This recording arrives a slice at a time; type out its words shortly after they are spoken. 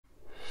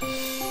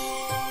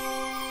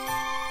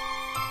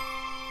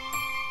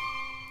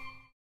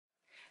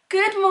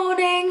Good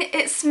morning,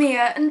 it's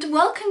Mia and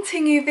welcome to a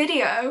new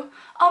video.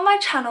 On my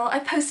channel I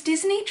post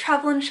Disney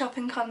travel and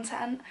shopping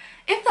content.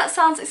 If that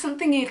sounds like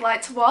something you'd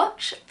like to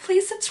watch,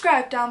 please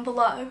subscribe down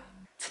below.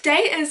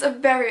 Today is a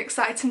very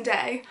exciting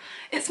day.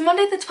 It's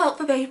Monday the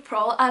 12th of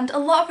April and a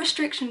lot of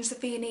restrictions have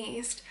been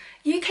eased.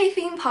 UK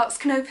theme parks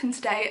can open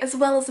today as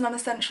well as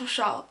non-essential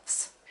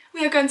shops.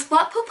 We are going to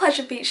Blackpool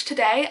Pleasure Beach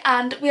today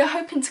and we are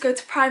hoping to go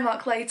to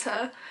Primark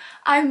later.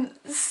 I'm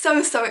so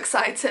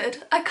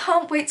excited. I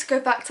can't wait to go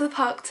back to the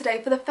park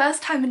today for the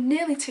first time in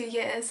nearly 2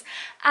 years,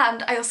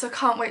 and I also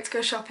can't wait to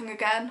go shopping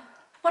again.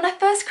 When I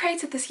first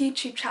created this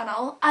YouTube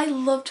channel, I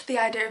loved the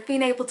idea of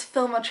being able to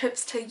film our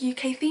trips to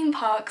UK theme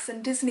parks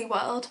and Disney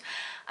World.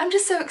 I'm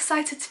just so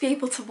excited to be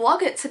able to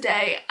vlog it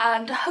today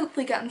and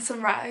hopefully get on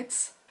some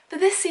rides. For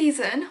this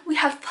season, we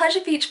have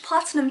Pleasure Beach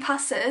Platinum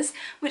Passes,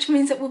 which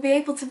means that we'll be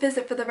able to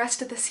visit for the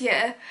rest of this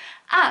year.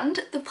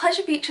 And the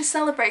Pleasure Beach is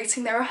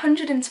celebrating their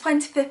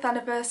 125th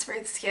anniversary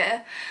this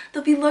year.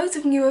 There'll be loads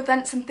of new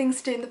events and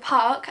things to do in the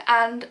park,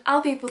 and I'll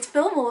be able to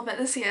film all of it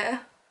this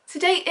year.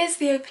 Today is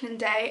the opening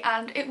day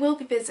and it will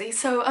be busy,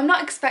 so I'm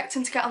not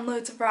expecting to get on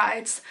loads of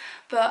rides,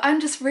 but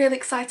I'm just really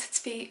excited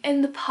to be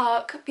in the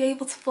park, be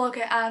able to vlog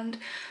it and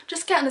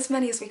just get on as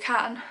many as we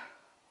can.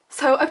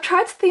 So I've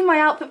tried to theme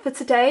my outfit for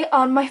today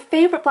on my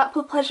favourite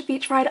Blackpool Pleasure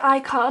Beach ride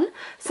icon.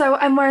 So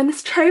I'm wearing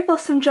this cherry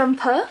blossom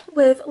jumper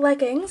with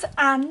leggings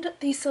and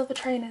these silver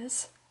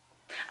trainers.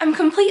 I'm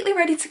completely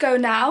ready to go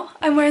now.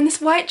 I'm wearing this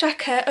white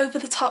jacket over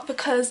the top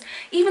because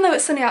even though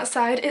it's sunny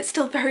outside, it's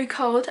still very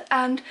cold,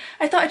 and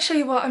I thought I'd show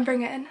you what I'm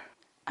bringing.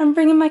 I'm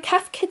bringing my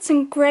Calf Kids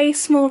in grey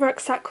small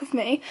rucksack with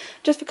me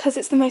just because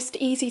it's the most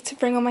easy to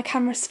bring all my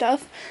camera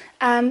stuff,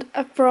 and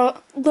I've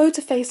brought loads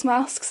of face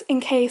masks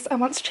in case I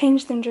want to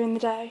change them during the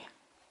day.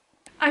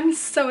 I'm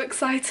so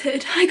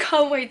excited, I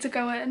can't wait to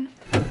go in.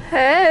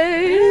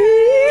 Hey!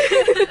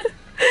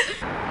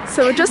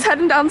 So we're just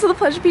heading down to the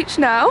Pleasure Beach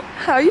now.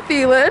 How are you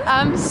feeling?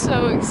 I'm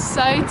so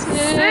excited!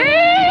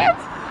 Same!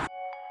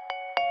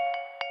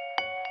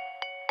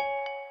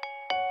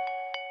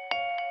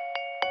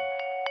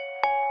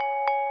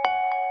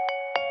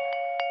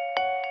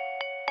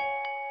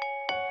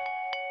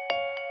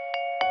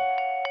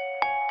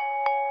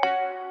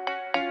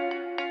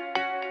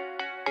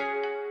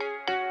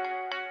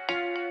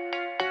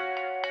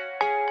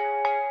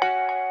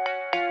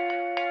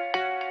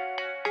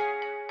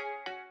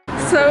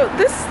 So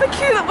this is the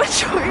queue that we're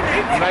joining.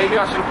 Maybe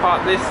I should have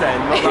parked this end,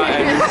 not that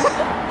end.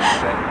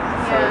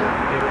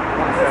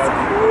 That's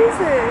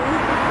crazy.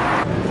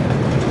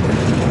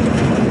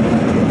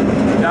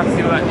 You have to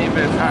see what that new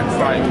bit of tax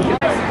like.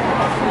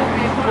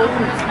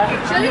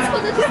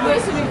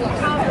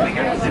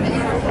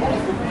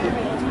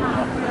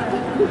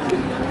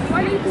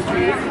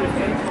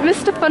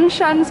 Mr.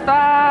 Funshine's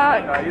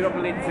back. You don't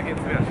believe the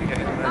tickets to actually get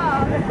in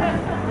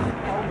there.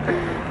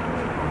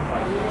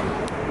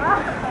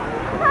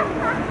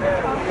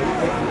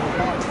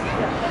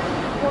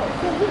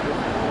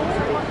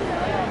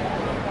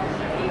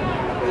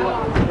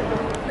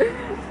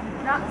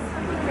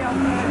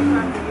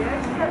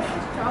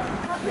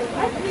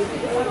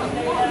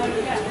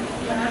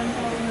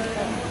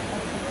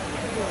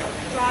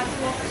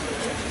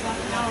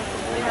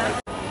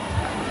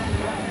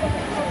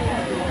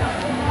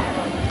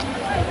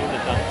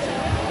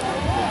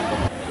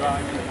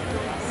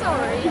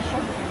 Sorry.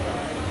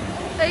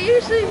 They're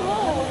usually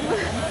warm.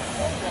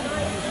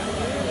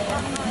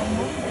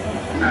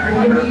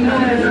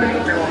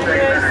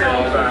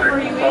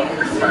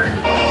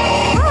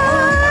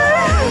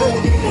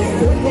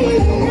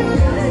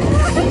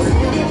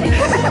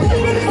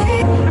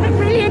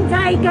 Brilliant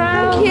day,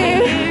 girl! Thank you!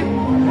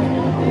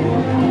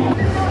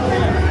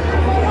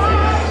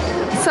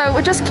 So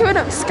we're just queuing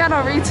up to scan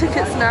our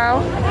e-tickets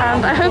now,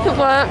 and I hope it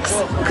works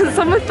because it's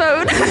on my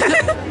phone.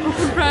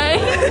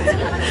 Right?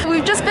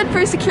 We've just been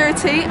through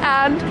security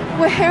and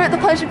we're here at the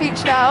Pleasure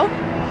Beach now.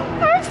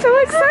 I'm so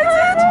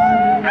excited!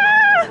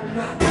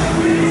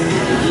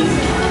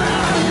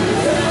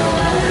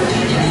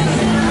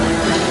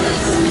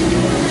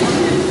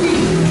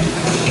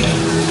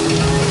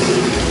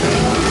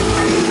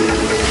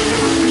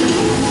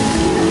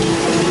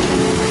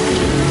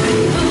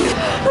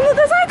 Oh look,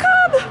 there's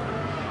Icon!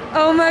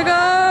 Oh my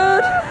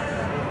god!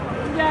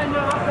 Yeah,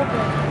 no,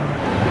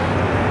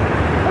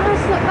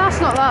 that's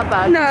not that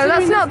bad. No,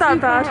 that's not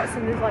that bad.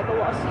 There's like a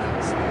lot of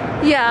seats.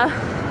 Yeah.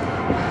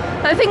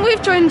 I think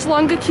we've joined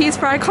longer queues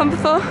for Icon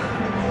before.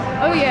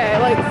 Oh yeah,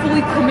 like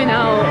fully coming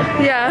out.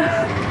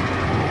 Yeah.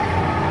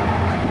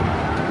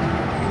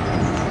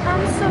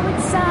 I'm so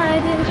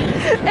excited.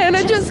 And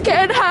I just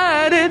can't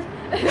hide it.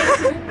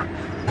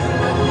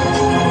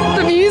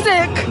 The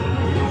music!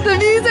 The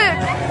music!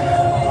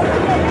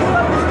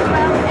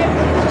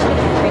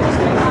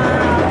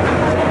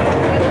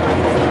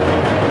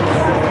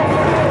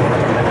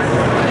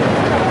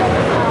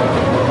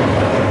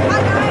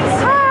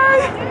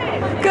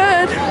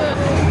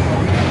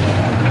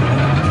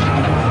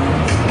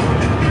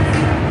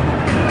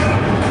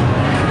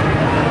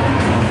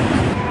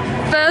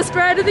 First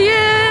ride of the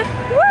year!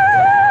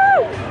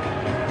 Woo!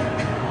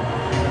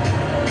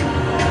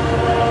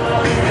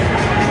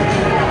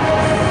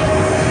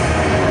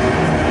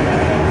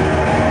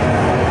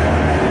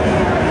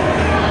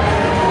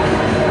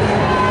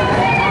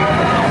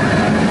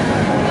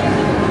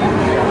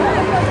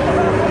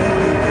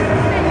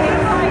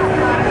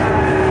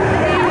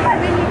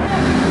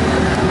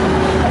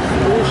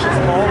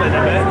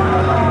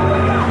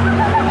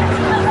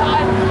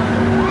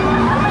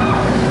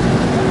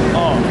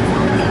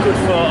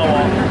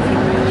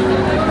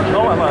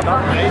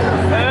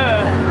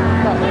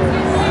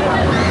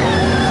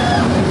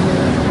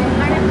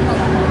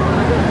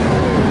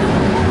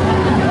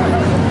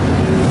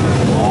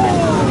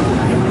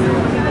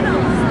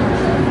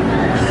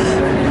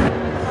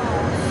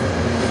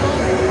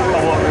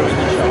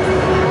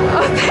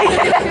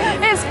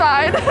 It's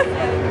fine.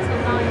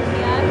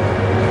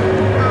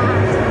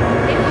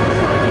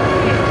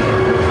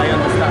 I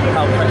understand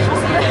how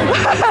precious it is.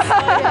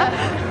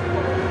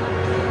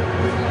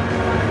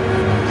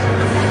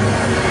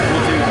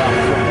 We'll do that.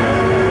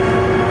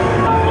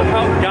 Look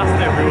how gassed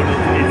everyone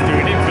is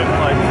doing it for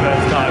like the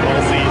first time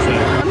all season.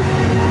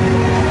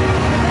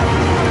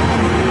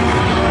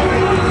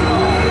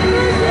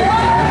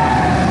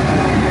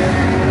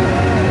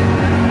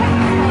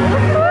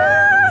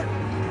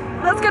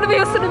 That's gonna be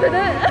us in a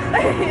minute.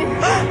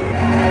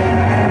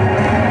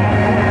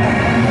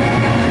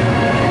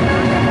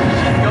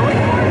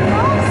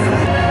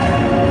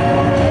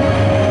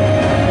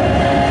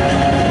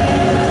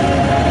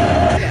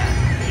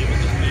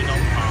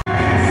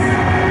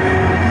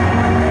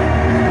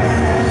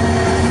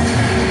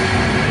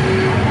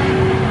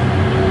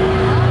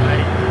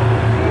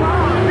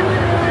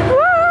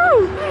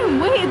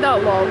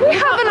 We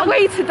haven't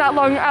waited that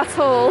long at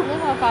all.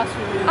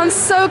 I'm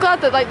so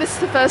glad that like this is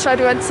the first ride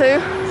we went to.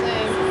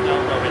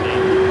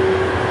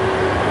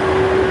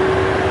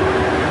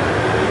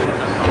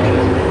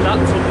 That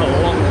took a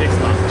long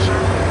dispatch.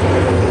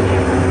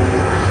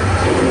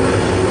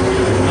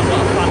 I'm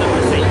not a fan of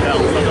the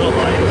seatbelts, I don't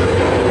like it.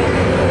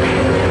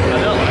 I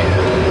don't like it.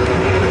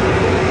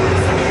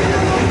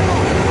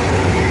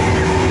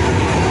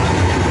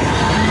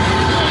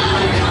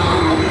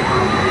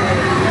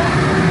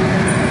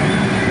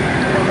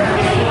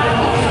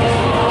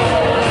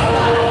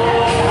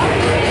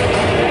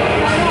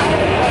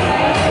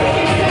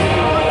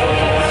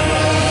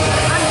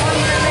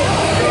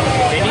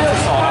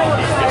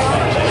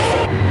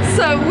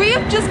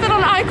 We've just been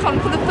on Icon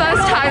for the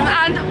first time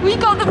and we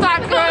got the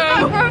back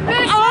row. Oh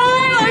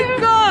my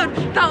god,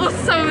 that was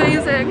so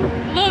amazing.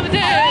 Loved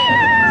it.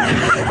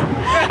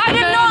 I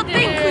did not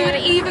think we would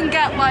even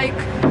get like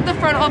the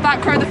front or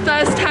back row the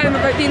first time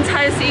of like the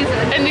entire season.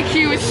 And the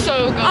queue was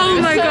so good. Oh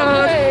my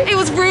god, it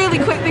was really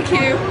quick, the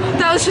queue.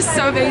 That was just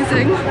so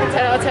amazing. 10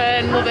 out of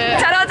 10, love it.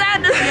 10 out of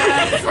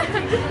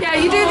 10. Yeah,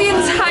 you do the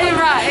entire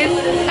ride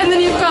and then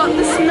you've got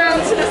this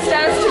mountain of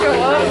stairs to go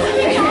up.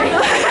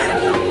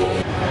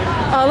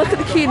 Oh, look at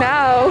the queue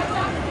now.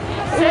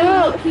 So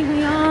lucky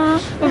we are.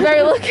 We're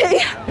very lucky.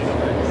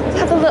 Let's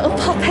have a little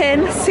pop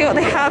in, see what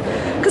they have.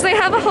 Because they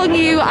have a whole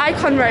new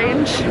Icon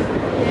range.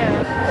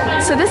 Yeah.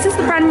 So this is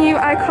the brand new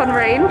Icon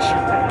range.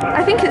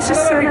 I think it's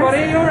just so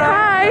nice.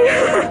 Hi!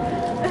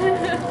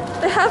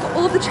 They have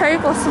all the cherry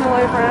blossom all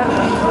over it.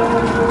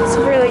 It's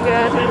really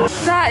good.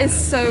 That is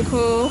so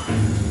cool.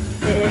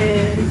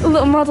 A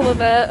little model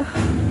of it.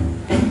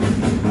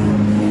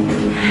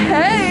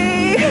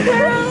 Hey!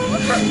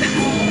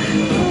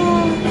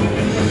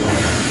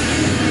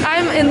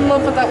 I'm in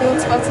love with that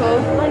water bottle.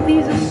 Like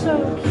these are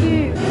so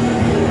cute.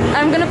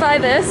 I'm gonna buy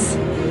this.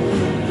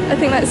 I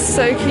think that's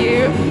so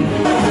cute.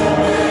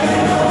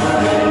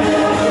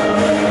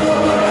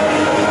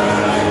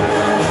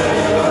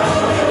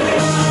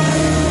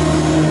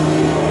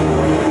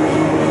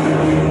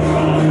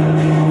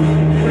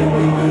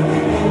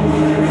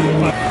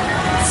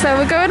 So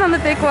we're going on the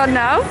big one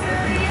now.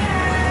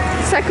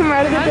 Second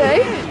ride of the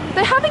day.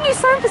 They have a new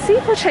sign for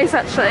Steeplechase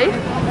actually.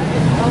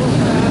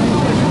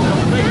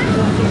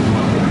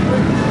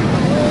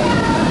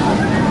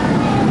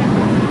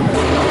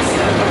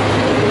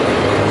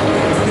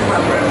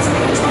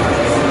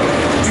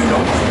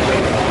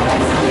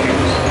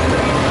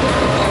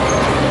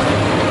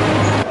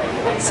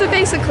 So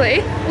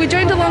basically, we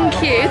joined a long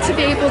queue to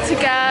be able to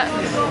get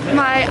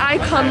my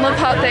Icon Love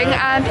Heart thing,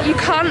 and you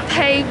can't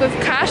pay with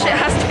cash, it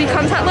has to be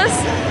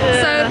contactless.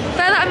 Yeah. So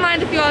bear that in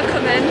mind if you are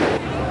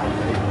coming.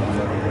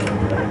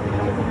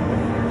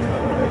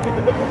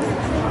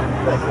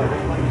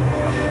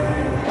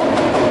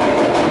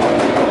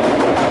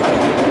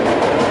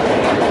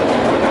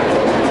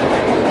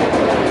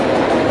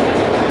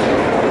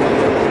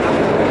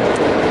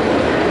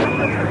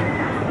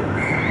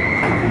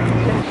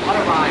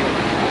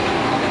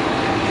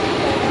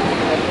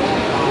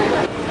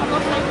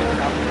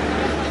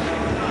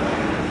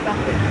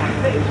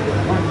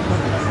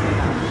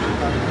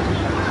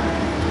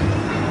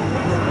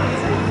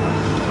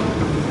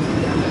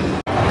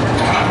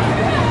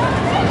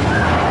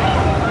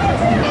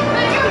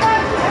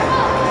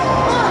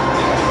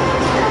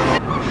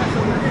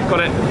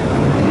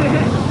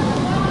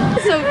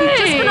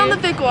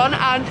 One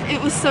and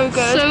it was so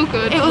good. So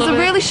good. It was a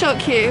really short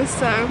queue,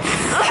 so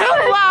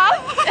don't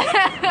laugh.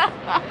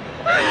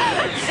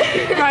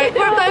 Right,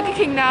 we're at Burger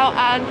King now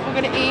and we're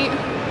gonna eat.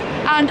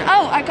 And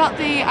oh, I got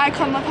the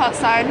Icon Love Heart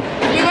sign.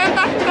 We went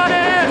back and got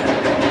it.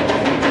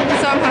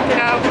 So I'm happy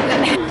now.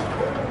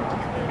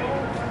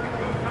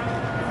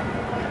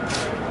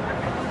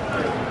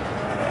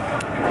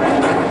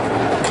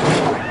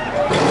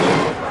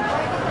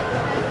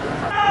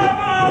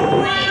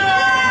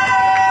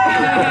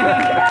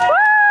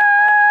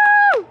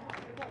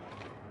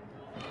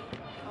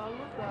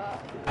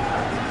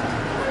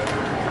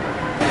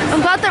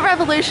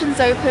 Revolution's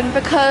open,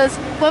 because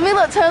when we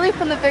looked earlier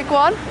from the big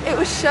one, it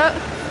was shut.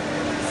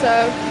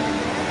 So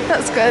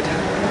that's good.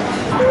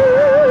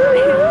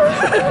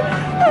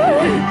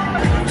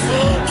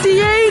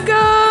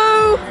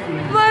 Diego!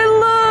 My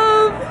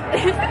love!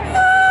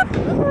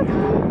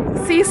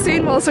 See you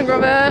soon, Walton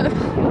Gromit.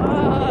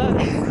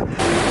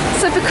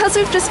 So because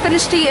we've just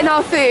finished eating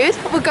our food,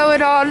 we're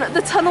going on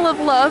the Tunnel of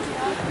Love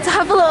to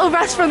have a little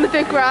rest from the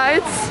big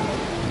rides.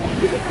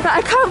 But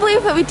I can't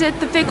believe that we did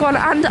the big one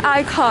and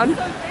Icon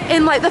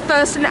in like the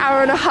first an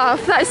hour and a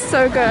half. That is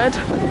so good.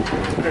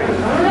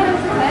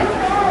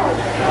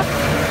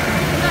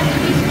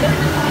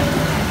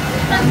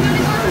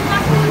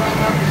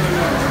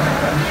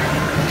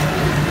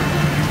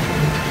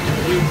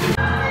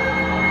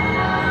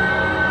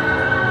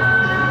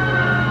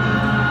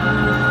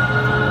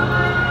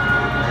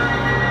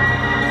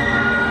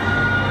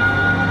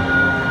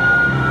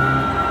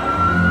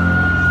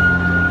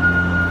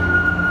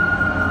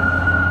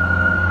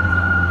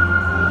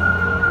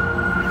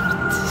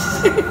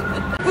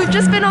 We've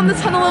just been on the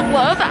Tunnel of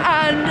Love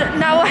and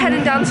now we're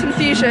heading down to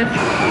Infusion.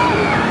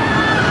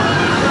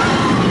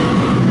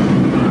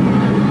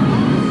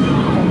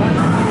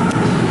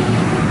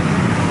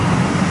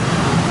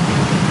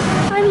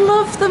 I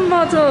love the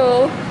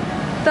model.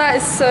 That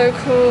is so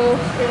cool.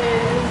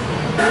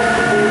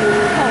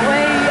 Can't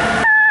wait.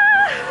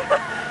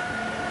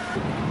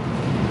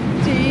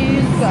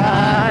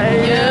 Desire.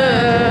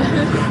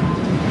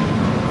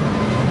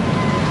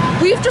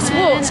 We've just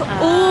walked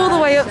all the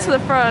way up to the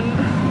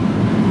front.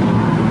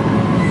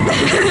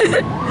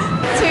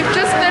 So we've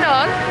just been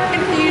on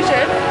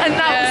Infusion and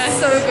that was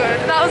so good.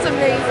 That was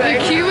amazing. The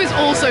queue was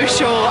also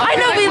short. I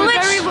know, we were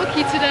very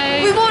lucky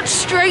today. We walked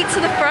straight to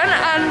the front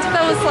and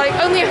there was like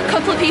only a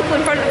couple of people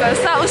in front of us.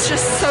 That was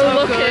just so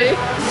lucky. Good.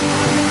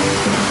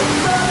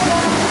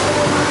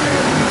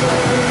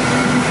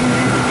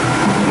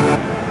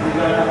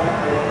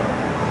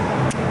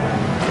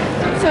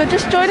 So we're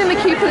just joining the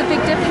queue for the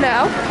Big Dip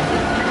now.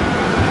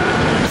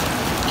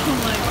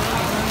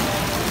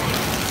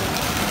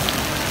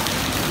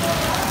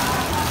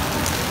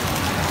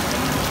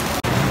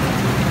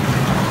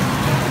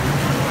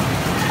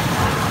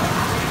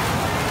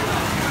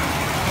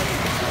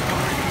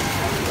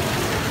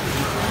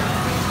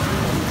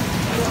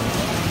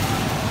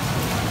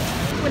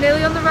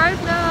 Nearly on the road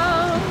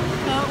now.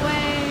 Can't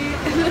wait.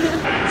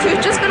 So we've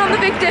just been on the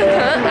Big Dipper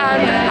and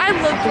I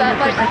loved that.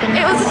 Like,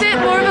 it was a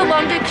bit more of a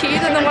longer queue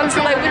than the ones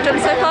that like we've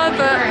done so far,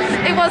 but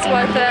it was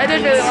worth it. I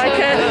did really like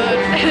it.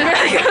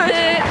 Really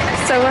good.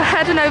 So we're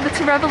heading over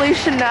to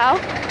Revolution now.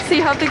 See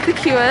how big the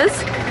queue is.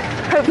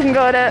 Hope we can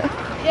go on it.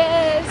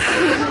 Yes.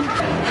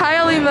 Hi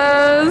Ollie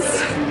Mose.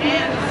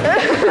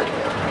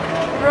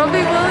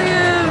 Robbie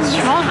Williams.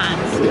 Straw hats.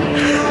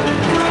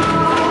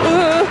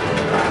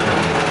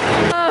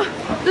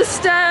 The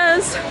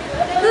stairs!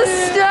 The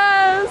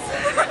stairs!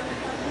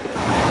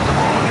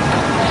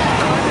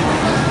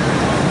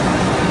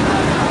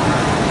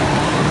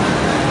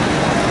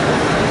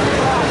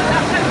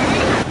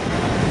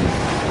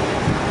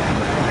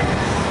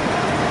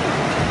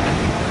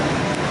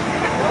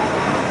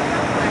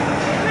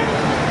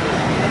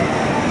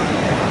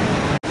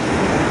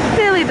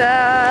 Nearly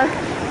there.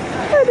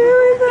 We're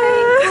nearly there.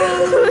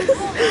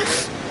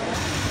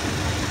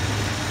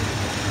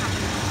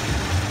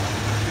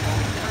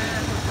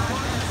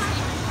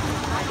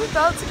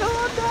 About to go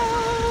on now.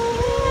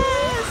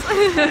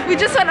 Yes. We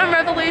just went on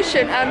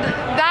Revolution and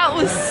that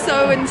was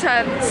so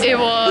intense. It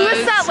was. We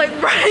were sat like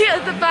right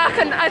at the back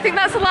and I think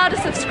that's the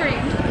loudest I've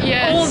screamed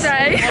all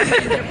day.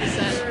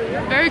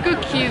 100%. Very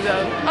good queue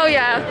though. Oh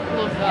yeah.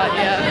 Love that,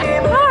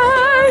 yeah.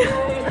 Hi.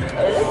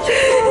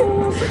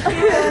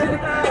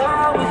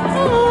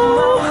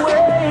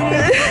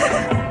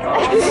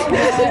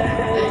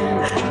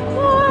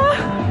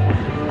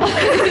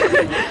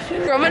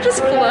 Grandma just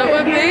flirt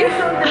with me.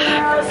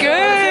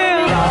 Girl.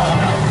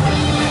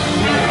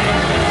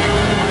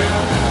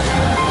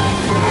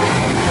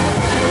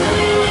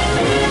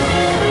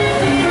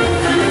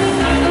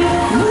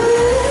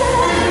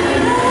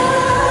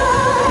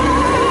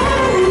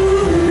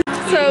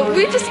 So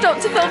we just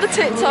stopped to film a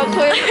TikTok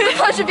with the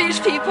Pleasure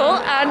Beach people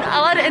and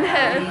I'll add it in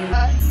here.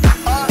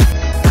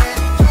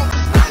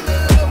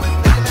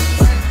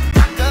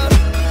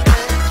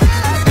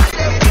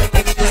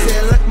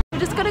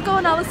 Go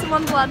on Alice in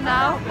Wonderland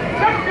now.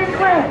 Just this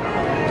way.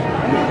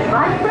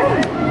 My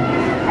friend.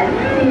 And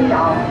see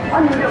y'all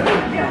on the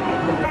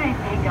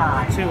birthday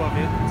guy. Two of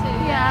you.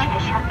 Yeah.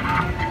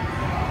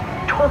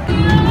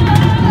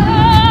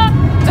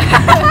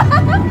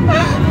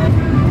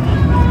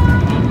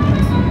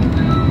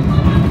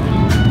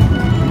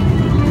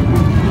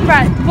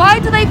 Right, why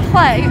do they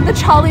play the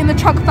Charlie and the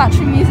Chocolate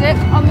Factory music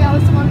on the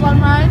Alice in Wonderland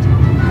ride?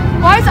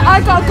 Why is it I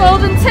got a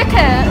golden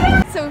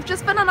ticket? So we've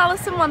just been on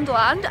Alice in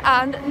Wonderland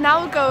and now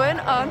we're going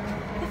on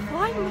the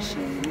flying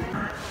machine.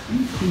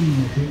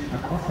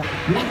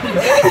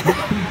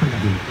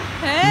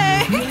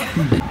 Hey!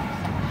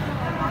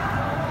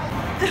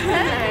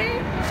 Hey!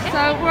 So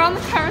we're on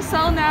the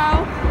carousel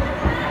now.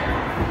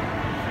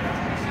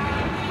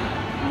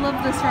 Love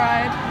love this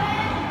ride.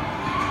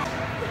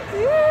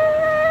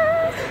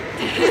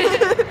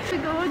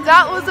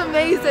 That was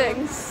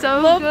amazing. So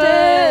loved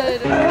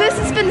it. This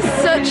has been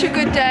such a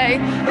good day.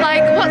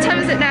 Like, what time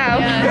is it now?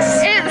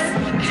 Yes.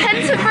 It's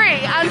 10 to 3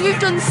 and we've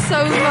done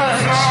so much.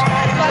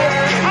 Like,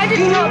 I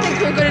did not think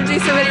we were going to do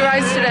so many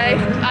rides today.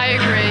 I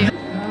agree.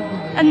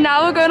 And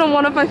now we're going on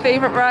one of my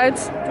favourite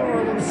rides.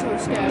 I'm so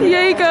scared.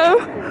 Diego.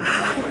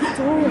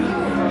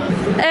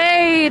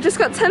 Hey, just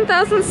got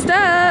 10,000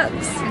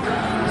 steps.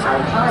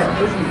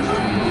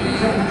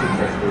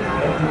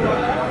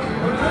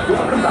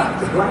 Welcome back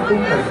to Blackpool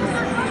Pleasure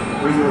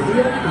Beach, where you'll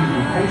hear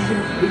communication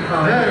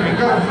behind. There we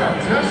go,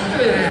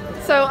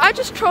 fantastic! So I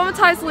just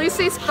traumatized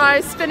Lucy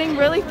by spinning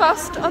really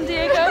fast on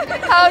Diego.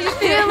 How are you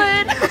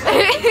feeling?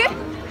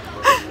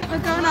 We're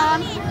going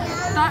on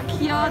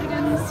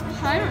Backyardigans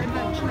Pirate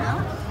Adventure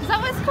now. Is that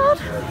what it's called?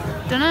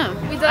 Don't know.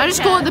 I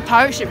just call it the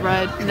pirate ship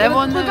ride. We're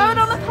going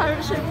on the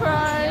pirate ship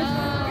ride.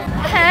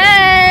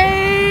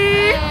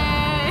 Hey!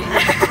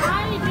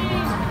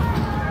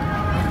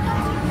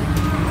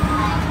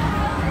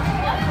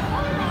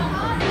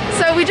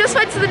 So we just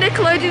went to the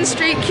Nickelodeon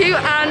street queue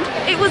and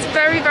it was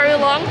very, very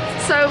long.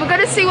 So we're going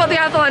to see what the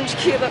Avalanche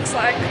queue looks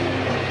like.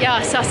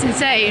 Yes, that's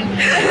insane.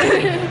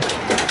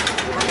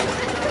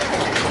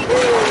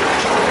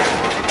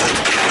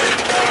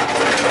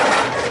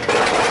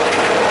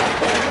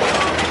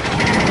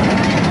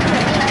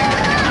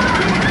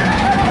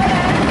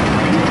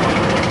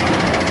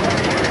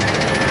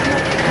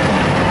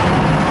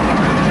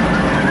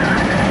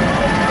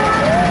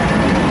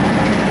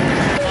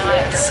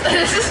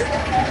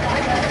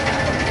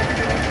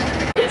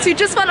 So we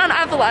just went on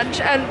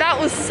Avalanche and that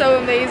was so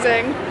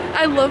amazing.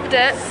 I loved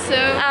it. So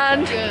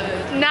and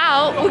good.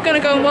 Now we're gonna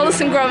go on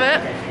Wallace and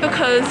Gromit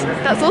because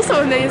that's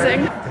also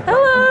amazing.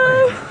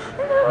 Hello!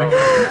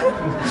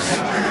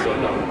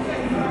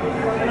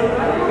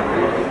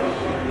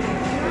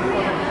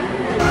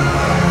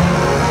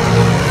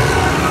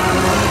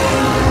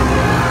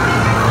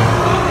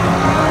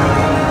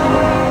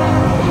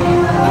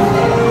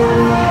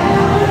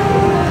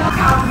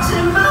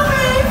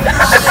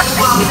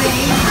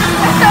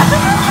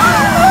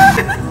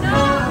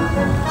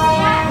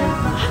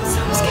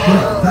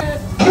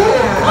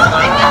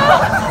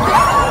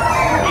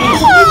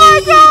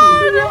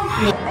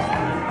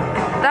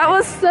 That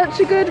was such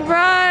a good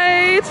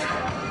ride!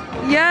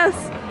 Yes!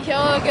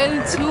 Y'all get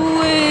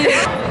into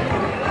it!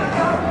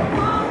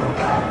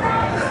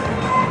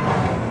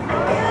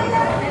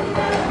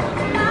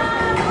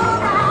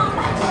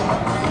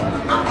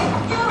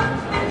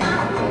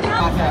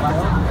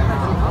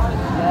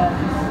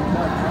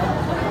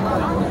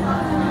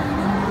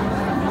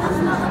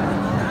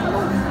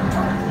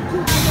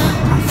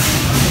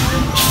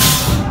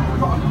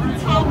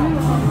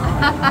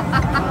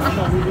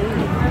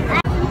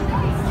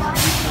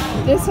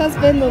 This has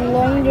been the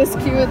longest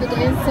queue of the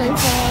day so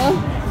far.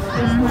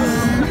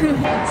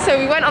 So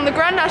we went on the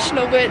Grand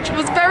National, which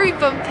was very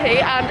bumpy,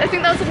 and I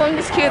think that was the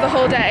longest queue of the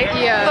whole day.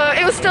 Yeah. But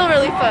it was still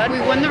really fun. We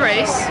won the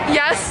race.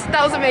 Yes,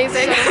 that was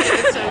amazing.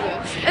 So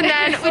good. And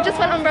then we just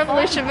went on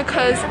Revolution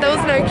because there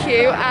was no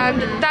queue,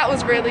 and that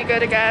was really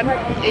good again.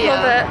 Yeah.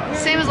 Love it.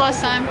 Same as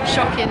last time.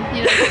 Shocking,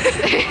 you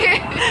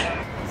know.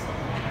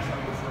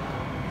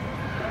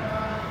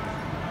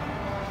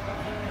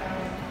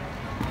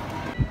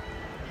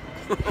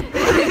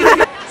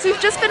 So we've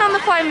just been on the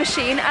flying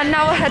machine and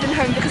now we're heading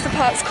home because the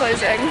park's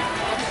closing.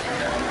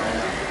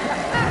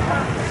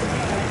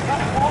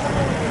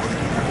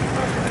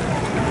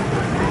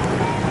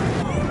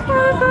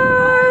 Bye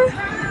bye!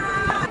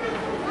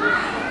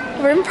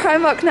 We're in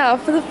Primark now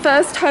for the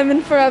first time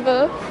in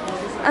forever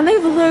and they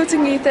have loads of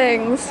new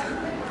things.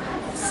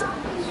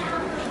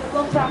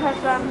 Love that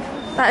headband.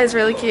 That is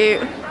really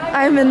cute.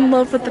 I'm in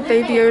love with the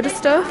Baby Yoda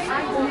stuff.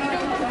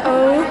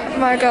 Oh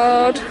my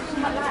god.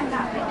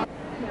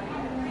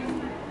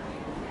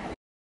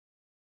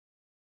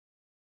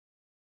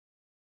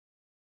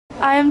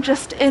 I am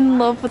just in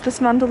love with this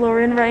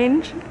Mandalorian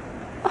range.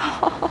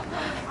 Oh,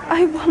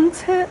 I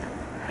want it.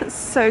 It's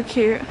so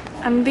cute.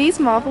 And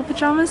these Marvel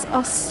pajamas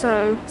are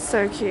so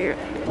cute.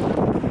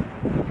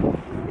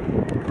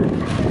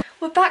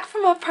 We're back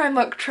from our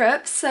Primark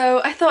trip,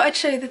 so I thought I'd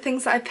show you the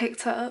things that I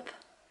picked up.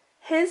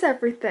 Here's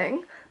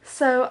everything.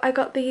 So I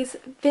got these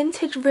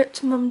vintage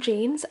ripped mum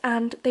jeans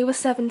and they were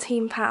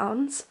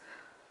 £17.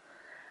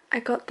 I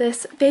got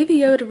this Baby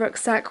Yoda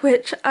rucksack,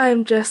 which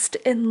I'm just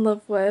in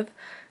love with.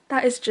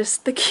 That is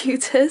just the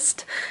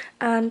cutest,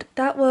 and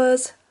that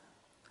was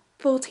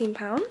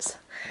 £14.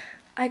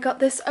 I got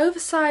this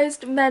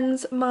oversized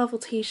men's Marvel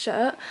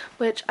t-shirt,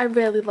 which I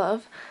really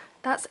love.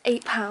 That's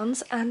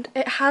 £8, and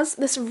it has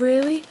this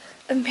really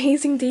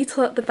amazing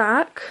detail at the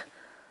back.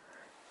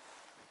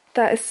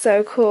 That is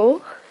so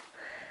cool.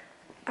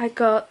 I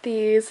got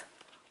these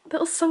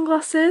little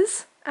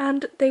sunglasses,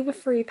 and they were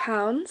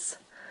 £3.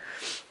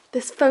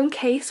 This phone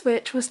case,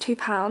 which was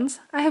 £2.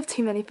 I have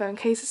too many phone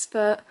cases,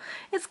 but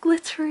it's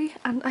glittery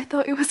and I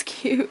thought it was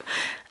cute.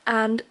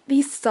 And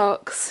these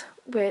socks,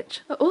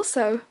 which are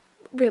also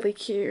really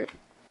cute.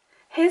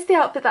 Here's the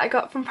outfit that I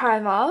got from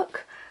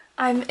Primark.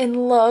 I'm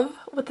in love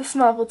with this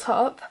marble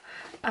top,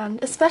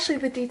 and especially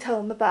the detail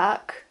on the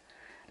back.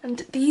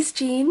 And these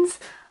jeans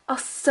are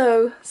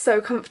so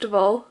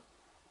comfortable.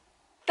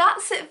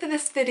 That's it for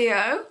this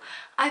video.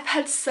 I've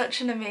had such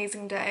an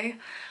amazing day.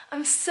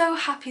 I'm so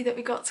happy that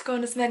we got to go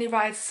on as many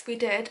rides as we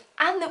did,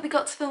 and that we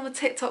got to film a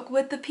TikTok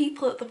with the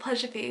people at the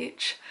pleasure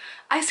beach.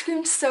 I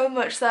screamed so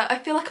much that I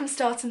feel like I'm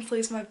starting to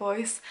lose my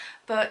voice,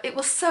 but it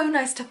was so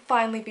nice to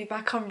finally be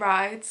back on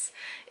rides.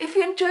 If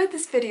you enjoyed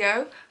this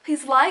video,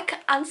 please like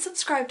and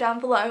subscribe down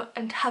below,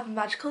 and have a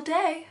magical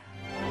day.